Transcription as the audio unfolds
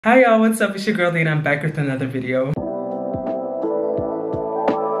Hi y'all, what's up? It's your girl Lena. I'm back with another video.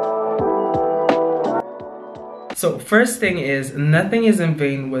 So first thing is, nothing is in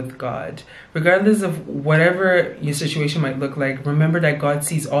vain with God. Regardless of whatever your situation might look like, remember that God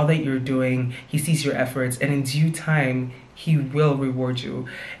sees all that you're doing. He sees your efforts, and in due time, He will reward you.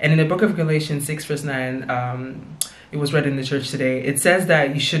 And in the book of Galatians 6 verse 9, it was read in the church today. It says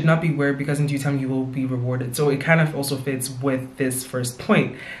that you should not be worried because in due time you will be rewarded. So it kind of also fits with this first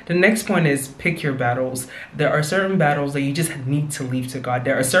point. The next point is pick your battles. There are certain battles that you just need to leave to God.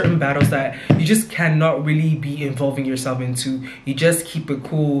 There are certain battles that you just cannot really be involving yourself into. You just keep it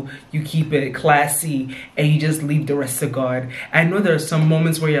cool, you keep it classy, and you just leave the rest to God. I know there are some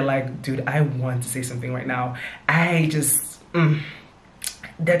moments where you're like, dude, I want to say something right now. I just...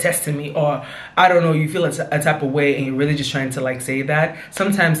 they're testing me, or I don't know, you feel a type of way and you're really just trying to like say that.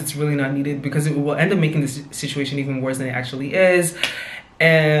 Sometimes it's really not needed because it will end up making this situation even worse than it actually is.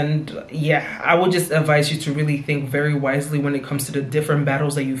 And yeah, I would just advise you to really think very wisely when it comes to the different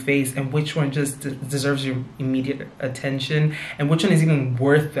battles that you face and which one just deserves your immediate attention and which one is even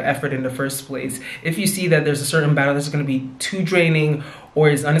worth the effort in the first place. If you see that there's a certain battle that's going to be too draining or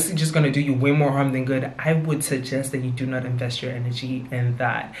is honestly just going to do you way more harm than good, I would suggest that you do not invest your energy in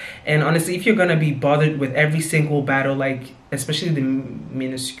that. And honestly, if you're going to be bothered with every single battle, like especially the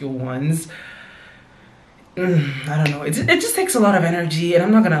minuscule ones, I don't know, it just takes a lot of energy, and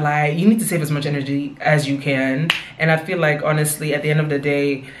I'm not gonna lie, you need to save as much energy as you can. And I feel like honestly at the end of the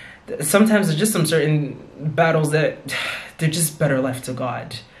day, sometimes there's just some certain battles that they're just better left to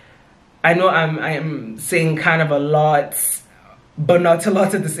God. I know I am saying kind of a lot, but not a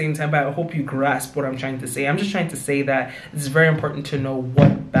lot at the same time, but I hope you grasp what I'm trying to say. I'm just trying to say that it's very important to know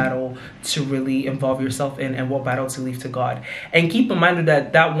what battle to really involve yourself in and what battle to leave to God. And keep in mind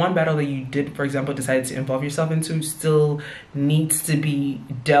that that one battle that you did, for example, decided to involve yourself into still needs to be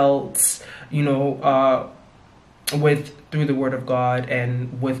dealt, you know, with through the word of God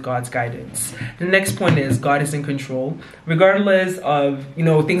and with God's guidance. The next point is God is in control. Regardless of, you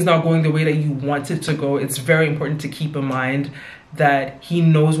know, things not going the way that you want it to go, it's very important to keep in mind that He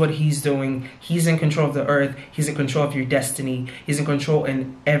knows what He's doing. He's in control of the earth. He's in control of your destiny. He's in control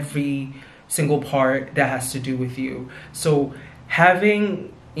in every single part that has to do with you. So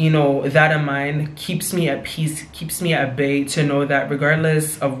having, you know, that in mind keeps me at peace, keeps me at bay to know that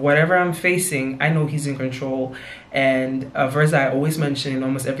regardless of whatever I'm facing, I know He's in control. And a verse that I always mention in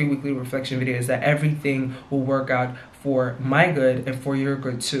almost every weekly reflection video is that everything will work out for my good and for your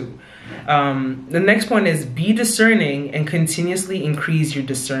good too. The next point is be discerning and continuously increase your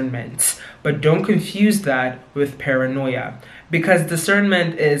discernment, but don't confuse that with paranoia, because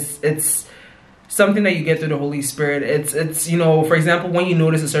discernment it's something that you get through the Holy Spirit. It's you know, for example, when you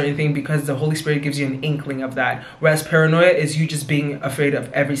notice a certain thing because the Holy Spirit gives you an inkling of that, whereas paranoia is you just being afraid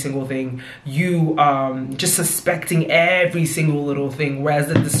of every single thing, you just suspecting every single little thing, whereas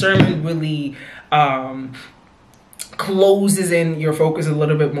the discernment really closes in your focus a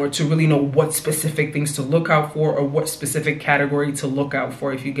little bit more to really know what specific things to look out for or what specific category to look out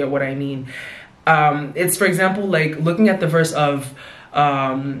for, if you get what I mean. It's, for example, like looking at the verse of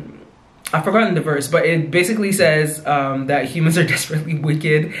I've forgotten the verse, but it basically says that humans are desperately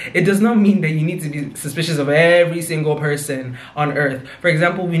wicked. It does not mean that you need to be suspicious of every single person on earth. For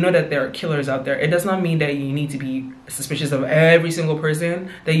example, we know that there are killers out there. It does not mean that you need to be suspicious of every single person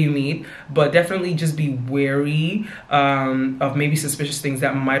that you meet, but definitely just be wary of maybe suspicious things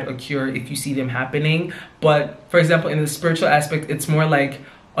that might occur if you see them happening. But for example, in the spiritual aspect, it's more like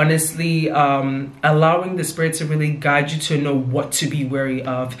honestly allowing the Spirit to really guide you to know what to be wary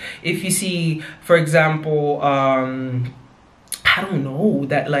of. If you see, for example, I don't know,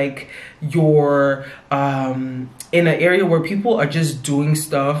 that like you're in an area where people are just doing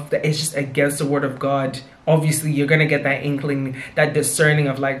stuff that is just against the word of God, obviously you're gonna get that inkling, that discerning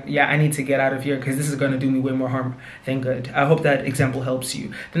of like, yeah, I need to get out of here because this is gonna do me way more harm than good. I hope that example helps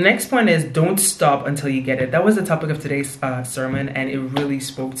you. The next point is don't stop until you get it. That was the topic of today's sermon, and it really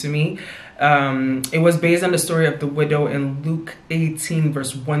spoke to me. It was based on the story of the widow in Luke 18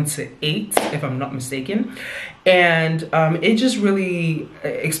 verse 1 to 8, if I'm not mistaken. And it just really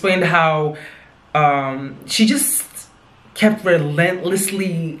explained how she just kept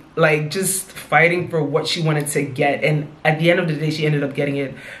relentlessly like just fighting for what she wanted to get, and at the end of the day she ended up getting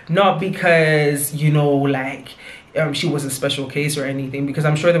it, not because, you know, like she was a special case or anything, because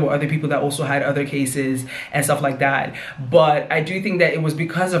I'm sure there were other people that also had other cases and stuff like that, but I do think that it was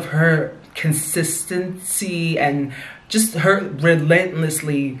because of her consistency and just her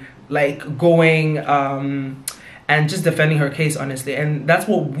relentlessly like going and just defending her case, honestly. And that's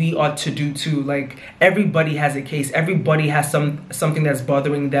what we ought to do too. Like, everybody has a case, everybody has something that's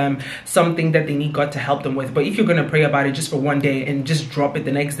bothering them, something that they need God to help them with. But if you're going to pray about it just for one day and just drop it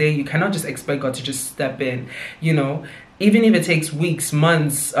the next day, you cannot just expect God to just step in, you know. Even if it takes weeks,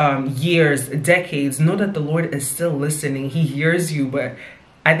 months, years, decades, know that the Lord is still listening. He hears you, but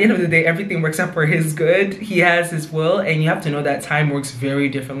at the end of the day, everything works out for his good. He has his will, and you have to know that time works very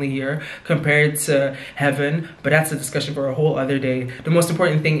differently here compared to heaven. But that's a discussion for a whole other day. The most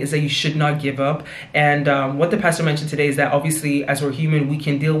important thing is that you should not give up. And what the pastor mentioned today is that obviously, as we're human, we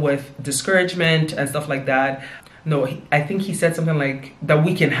can deal with discouragement and stuff like that. No, I think he said something like that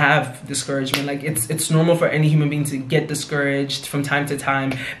we can have discouragement. Like, it's normal for any human being to get discouraged from time to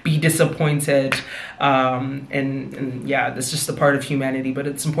time, be disappointed, and yeah, that's just a part of humanity. But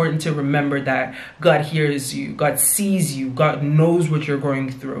it's important to remember that God hears you, God sees you, God knows what you're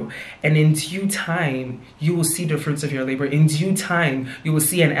going through, and in due time you will see the fruits of your labor. In due time you will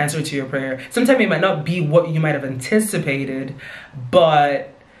see an answer to your prayer. Sometimes it might not be what you might have anticipated,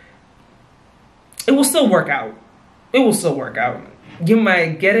 but it will still work out. It will still work out. You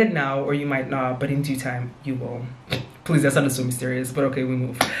might get it now or you might not, but in due time you will. Please, that sounded so mysterious, but okay, we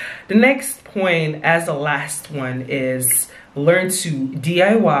move. The next point, as the last one, is learn to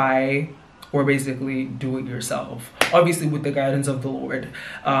DIY, or basically do it yourself, obviously with the guidance of the Lord.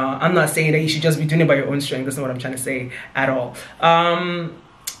 I'm not saying that you should just be doing it by your own strength. That's not what I'm trying to say at all.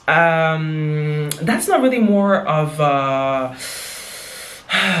 That's not really more of a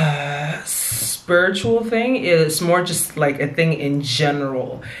spiritual thing. It's more just like a thing in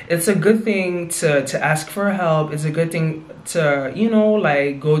general. It's a good thing to ask for help. It's a good thing to, you know,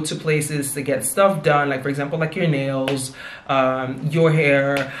 like go to places to get stuff done, like for example, like your nails, your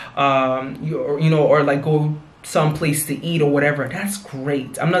hair, you know, or like go someplace to eat or whatever. That's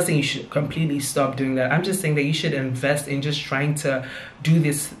great. I'm not saying you should completely stop doing that. I'm just saying that you should invest in just trying to do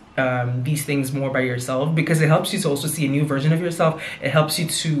these things more by yourself, because it helps you to also see a new version of yourself. It helps you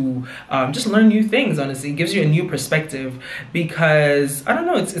to just learn new things. Honestly, it gives you a new perspective, because I don't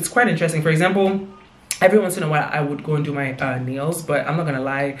know, it's quite interesting. For example, every once in a while I would go and do my nails, but I'm not gonna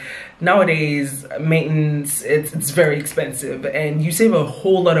lie, nowadays maintenance, it's very expensive, and you save a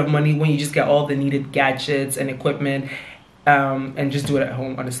whole lot of money when you just get all the needed gadgets and equipment and just do it at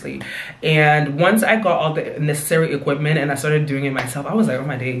home, honestly. And once I got all the necessary equipment and I started doing it myself, I was like, oh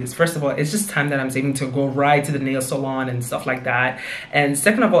my days. First of all, it's just time that I'm saving to go right to the nail salon and stuff like that. And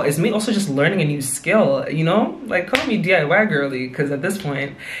second of all, it's me also just learning a new skill, you know, like call me DIY girly, because at this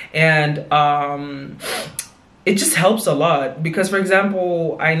point, and it just helps a lot, because for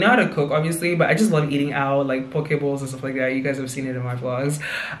example, I know how to cook obviously, but I just love eating out, like poke bowls and stuff like that. You guys have seen it in my vlogs,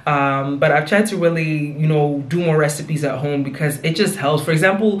 but I've tried to really, you know, do more recipes at home, because it just helps. For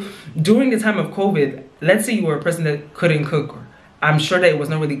example, during the time of COVID, let's say you were a person that couldn't cook, I'm sure that it was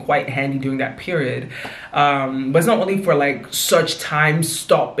not really quite handy during that period, but it's not only for like such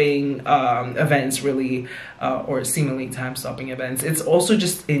time-stopping events really, or seemingly time-stopping events. It's also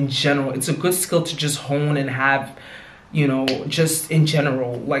just in general, it's a good skill to just hone and have, you know, just in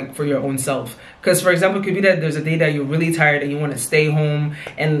general, like for your own self. Because for example, it could be that there's a day that you're really tired and you want to stay home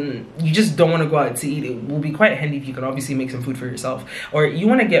and you just don't want to go out to eat. It will be quite handy if you can obviously make some food for yourself. Or you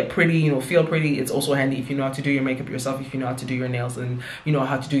want to get pretty, you know, feel pretty. It's also handy if you know how to do your makeup yourself, if you know how to do your nails, and you know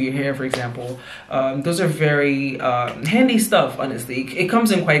how to do your hair, for example. Those are very handy stuff, honestly. It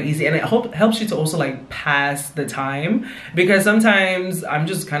comes in quite easy, and it helps you to also like pass the time, because sometimes I'm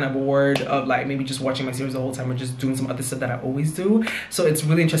just kind of bored of like maybe just watching my series the whole time or just doing some other stuff that I always do. So it's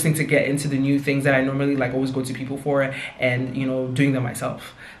really interesting to get into the new things that I normally like always go to people for, and you know, doing them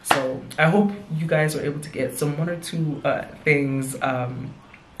myself. So I hope you guys are able to get some one or two things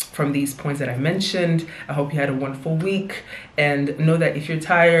from these points that I mentioned. I hope you had a wonderful week, and know that if you're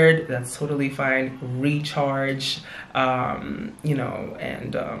tired, that's totally fine. Recharge, you know,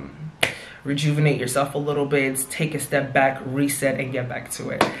 and rejuvenate yourself a little bit, take a step back, reset, and get back to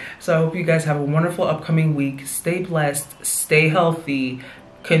it. So I hope you guys have a wonderful upcoming week. Stay blessed, stay healthy,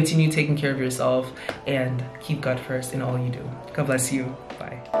 continue taking care of yourself, and keep God first in all you do. God bless you.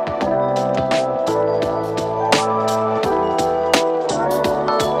 Bye.